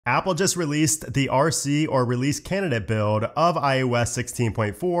Apple just released the RC or release candidate build of iOS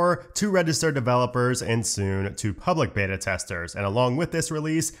 16.4 to registered developers and soon to public beta testers. And along with this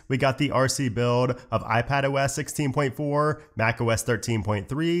release, we got the RC build of iPadOS 16.4, macOS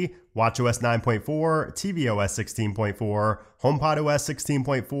 13.3, watchOS 9.4, tvOS 16.4, HomePodOS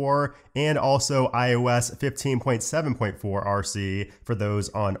 16.4, and also iOS 15.7.4 RC for those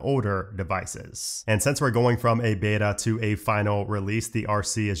on older devices. And since we're going from a beta to a final release, the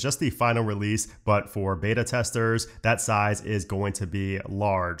RC is just the final release, but for beta testers, that size is going to be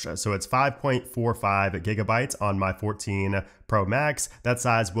large. So it's 5.45 gigabytes on my 14 Pro Max. That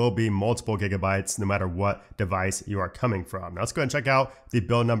size will be multiple gigabytes no matter what device you are coming from. Now let's go ahead and check out the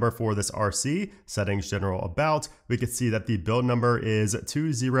build number for this RC. Settings, general, about. We can see that the build number is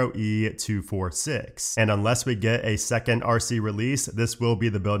 20E246. And unless we get a second RC release, this will be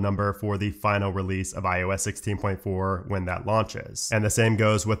the build number for the final release of iOS 16.4 when that launches. And the same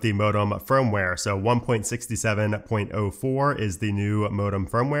goes with the modem firmware. So 1.67.04 is the new modem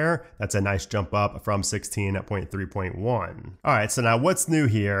firmware. That's a nice jump up from 16.3.1. All right, so now what's new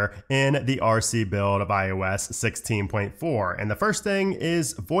here in the RC build of iOS 16.4? And the first thing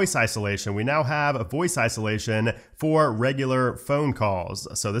is voice isolation. We now have voice isolation for regular phone calls.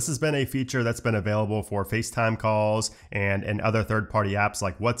 So this has been a feature that's been available for FaceTime calls and other third-party apps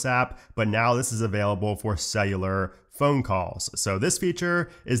like WhatsApp, but now this is available for cellular phone calls. So this feature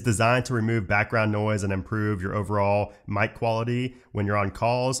is designed to remove background noise and improve your overall mic quality when you're on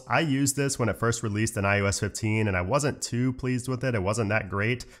calls. I used this when it first released in iOS 15 and I wasn't too pleased with it. It wasn't that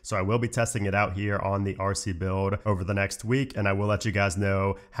great. So I will be testing it out here on the RC build over the next week, and I will let you guys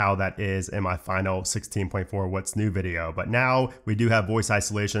know how that is in my final 16.4 What's New video. But now we do have voice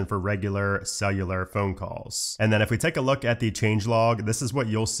isolation for regular cellular phone calls. And then if we take a look at the changelog, this is what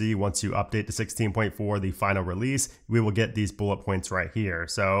you'll see once you update to 16.4, the final release. We will get these bullet points right here.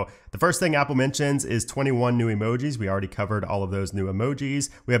 So the first thing Apple mentions is 21 new emojis. We already covered all of those new emojis.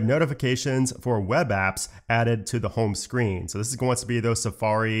 We have notifications for web apps added to the home screen. So this is going to be those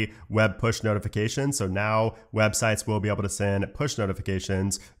Safari web push notifications. So now websites will be able to send push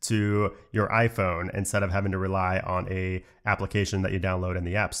notifications to your iPhone instead of having to rely on a application that you download in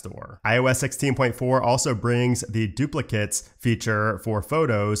the App Store. iOS 16.4 also brings the duplicates feature for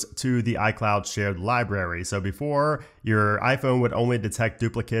photos to the iCloud shared library. So before, your iPhone would only detect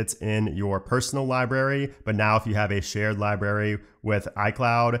duplicates in your personal library, but now if you have a shared library with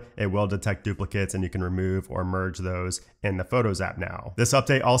iCloud, it will detect duplicates and you can remove or merge those in the Photos app now. This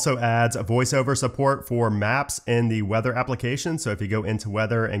update also adds voiceover support for maps in the weather application. So if you go into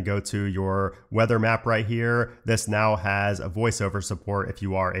weather and go to your weather map right here, this now has a voiceover support if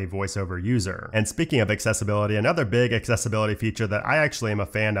you are a voiceover user. And speaking of accessibility, another big accessibility feature that I actually am a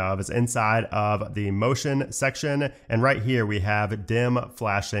fan of is inside of the motion section. And right here we have dim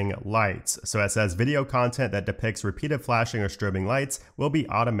flashing lights. So it says video content that depicts repeated flashing or strobing lights will be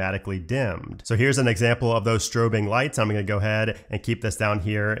automatically dimmed. So here's an example of those strobing lights. I'm going to go ahead and keep this down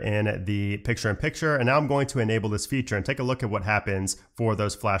here in the picture-in-picture. And now I'm going to enable this feature and take a look at what happens for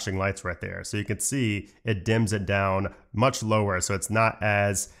those flashing lights right there. So you can see it dims it down much lower. So it's not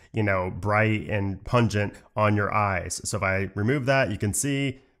as, bright and pungent on your eyes. So if I remove that, you can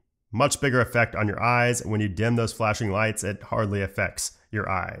see much bigger effect on your eyes. When you dim those flashing lights, it hardly affects your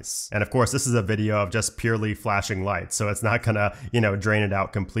eyes. And of course, this is a video of just purely flashing lights, so it's not gonna, drain it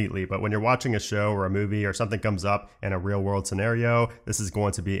out completely. But when you're watching a show or a movie or something comes up in a real world scenario, this is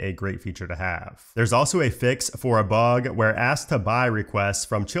going to be a great feature to have. There's also a fix for a bug where ask to buy requests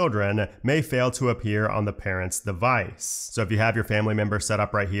from children may fail to appear on the parent's device. So if you have your family member set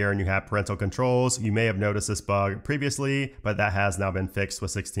up right here and you have parental controls, you may have noticed this bug previously, but that has now been fixed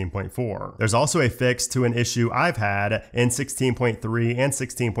with 16.4. There's also a fix to an issue I've had in 16.3 and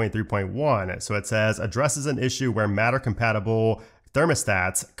 16.3.1. So it says addresses an issue where Matter compatible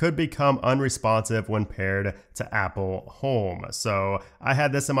thermostats could become unresponsive when paired to Apple Home. So I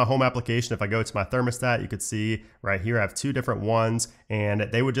had this in my home application. If I go to my thermostat, you could see right here I have two different ones and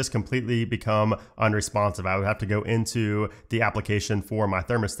they would just completely become unresponsive. I would have to go into the application for my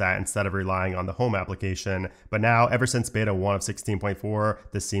thermostat instead of relying on the home application. But now, ever since beta 1 of 16.4,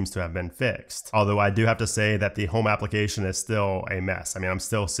 this seems to have been fixed. Although I do have to say that the home application is still a mess. I'm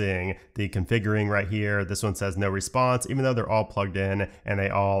still seeing the configuring right here. This one says no response, even though they're all plugged in and they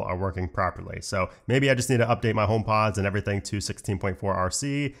all are working properly. So maybe I just need to update my HomePods and everything to 16.4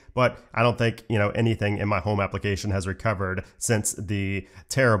 RC, but I don't think, anything in my home application has recovered since the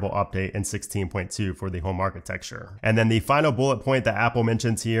terrible update in 16.2 for the home architecture. And then the final bullet point that Apple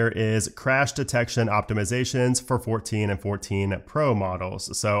mentions here is crash detection optimizations for 14 and 14 Pro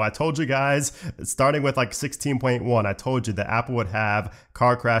models. So I told you guys, starting with like 16.1, I told you that Apple would have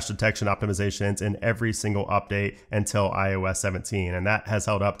car crash detection optimizations in every single update until iOS 17. And that has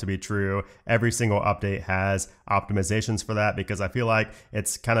held up to be true. Every single update has optimizations for that because I feel like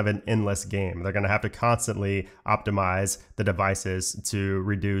it's kind of an endless game. They're going to have to constantly optimize the devices to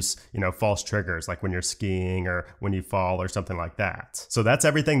reduce, false triggers like when you're skiing or when you fall or something like that. So that's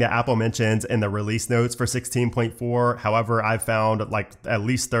everything that Apple mentions in the release notes for 16.4. However, I've found like at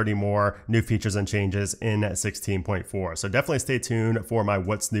least 30 more new features and changes in 16.4. So definitely stay tuned for my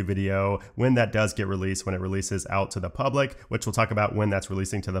What's New video when that does get released, when it releases out to the public, which we'll talk about when that's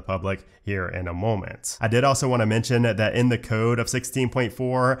releasing to the public here in a moment. I did also want to mention that in the code of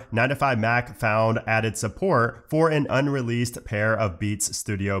 16.4, 9to5Mac found added support for an unreleased pair of Beats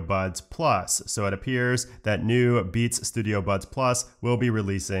Studio Buds Plus. So it appears that new Beats Studio Buds Plus will be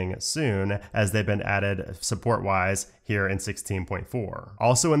releasing soon, as they've been added support-wise here in 16.4.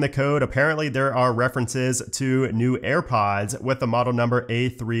 Also in the code, apparently there are references to new AirPods with the model number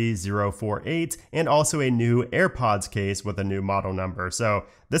A3048 and also a new AirPods case with a new model number. So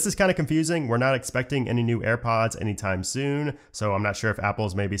this is kind of confusing. We're not expecting any new AirPods anytime soon, so I'm not sure if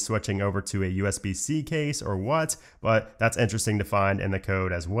Apple's maybe switching over to a USB-C case or what, but that's interesting to find in the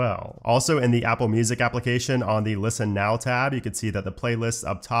code as well. Also in the Apple Music application on the Listen Now tab, you can see that the playlists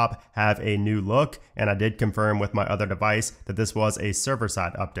up top have a new look, and I did confirm with my other device that this was a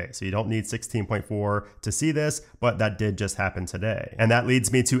server-side update, so you don't need 16.4 to see this, but that did just happen today. And that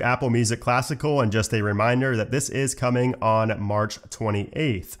leads me to Apple Music Classical, and just a reminder that this is coming on March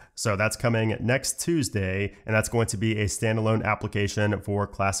 28th. So that's coming next Tuesday, and that's going to be a standalone application for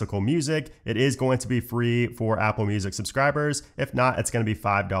classical music. It is going to be free for Apple Music subscribers. If not, it's going to be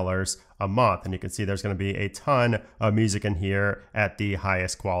 $5 a month. And you can see there's going to be a ton of music in here at the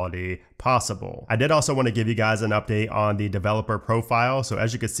highest quality possible. I did also want to give you guys an update on the developer profile. So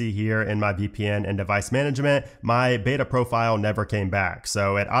as you can see here in my VPN and device management, my beta profile never came back.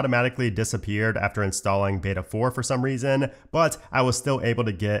 So it automatically disappeared after installing beta 4 for some reason, but I was still able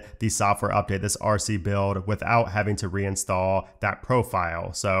to get the software update, this RC build, without having to reinstall that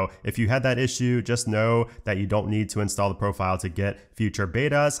profile. So if you had that issue, just know that you don't need to install the profile to get future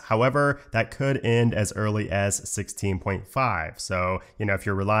betas. However, that could end as early as 16.5. So, if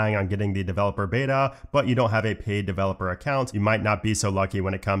you're relying on getting the developer beta, but you don't have a paid developer account, you might not be so lucky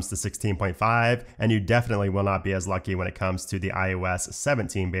when it comes to 16.5, and you definitely will not be as lucky when it comes to the iOS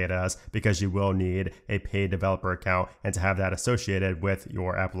 17 betas, because you will need a paid developer account and to have that associated with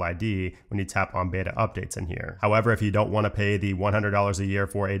your Apple ID when you tap on beta updates in here. However, if you don't want to pay the $100 a year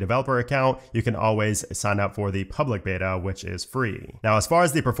for a developer account, you can always sign up for the public beta, which is free. Now, as far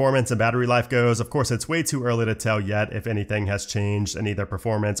as the performance and battery life goes, of course, it's way too early to tell yet if anything has changed in either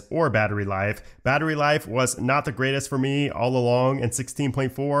performance or battery life. Battery life was not the greatest for me all along in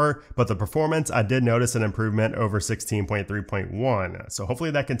 16.4, but the performance, I did notice an improvement over 16.3.1. So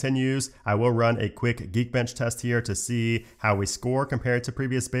hopefully that continues. I will run a quick Geekbench test here to see how we score compared to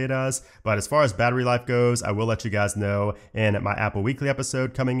previous betas. But as far as battery life goes, I will let you guys know in my Apple Weekly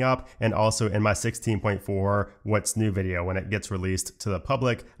episode coming up, and also in my 16.4 What's New video. When it gets released to the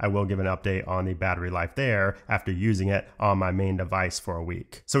public, I will give an update on the battery life there after using it on my main device for a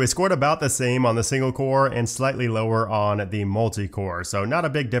week. So we scored about the same on the single core and slightly lower on the multi-core. So not a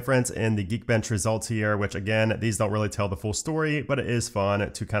big difference in the Geekbench results here, which again, these don't really tell the full story, but it is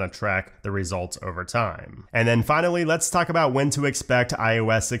fun to kind of track the results over time. And then finally, let's talk about when to expect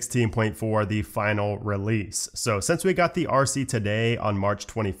iOS 16.4, the final release. So since we got the RC today on March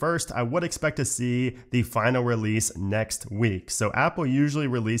 21st, I would expect to see the final release next week. So Apple usually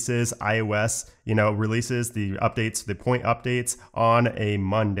releases iOS, releases the updates, the point updates on a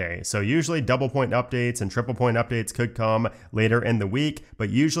Monday. So usually double point updates and triple point updates could come later in the week, but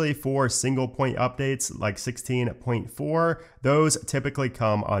usually for single point updates like 16.4, those typically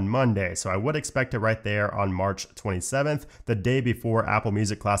come on Monday. So I would expect it right there on March 27th, the day before Apple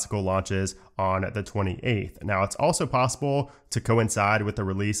Music Classical launches on the 28th. Now, it's also possible to coincide with the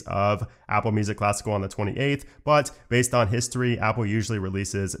release of Apple Music Classical on the 28th, but based on history, Apple usually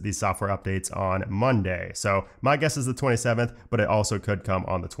releases these software updates on Monday. So my guess is the 27th, but it also could come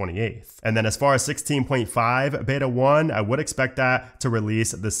on the 28th. And then as far as 16.5 Beta 1, I would expect that to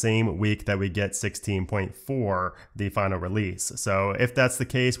release the same week that we get 16.4, the final release. So if that's the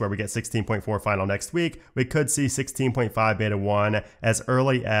case, where we get 16.4 final next week, we could see 16.5 Beta 1 as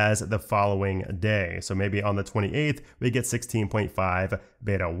early as the following day. So maybe on the 28th, we get 16.5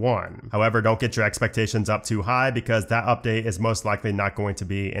 Beta 1. However, don't get your expectations up too high because that update is most likely not going to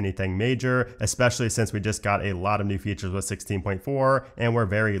be anything major, especially since we just got a lot of new features with 16.4 and we're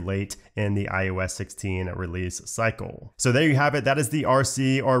very late in the iOS 16 release cycle. So there you have it. That is the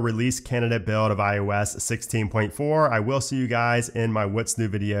RC or release candidate build of iOS 16.4. I will see you guys in my What's New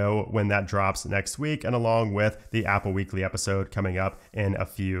video when that drops next week, and along with the Apple Weekly episode coming up in a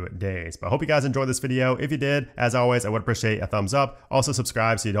few days. But I hope you guys enjoyed this video. If you did, as always, I would appreciate a thumbs up. Also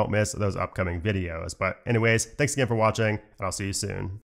subscribe so you don't miss those upcoming videos. But anyways, thanks again for watching, and I'll see you soon.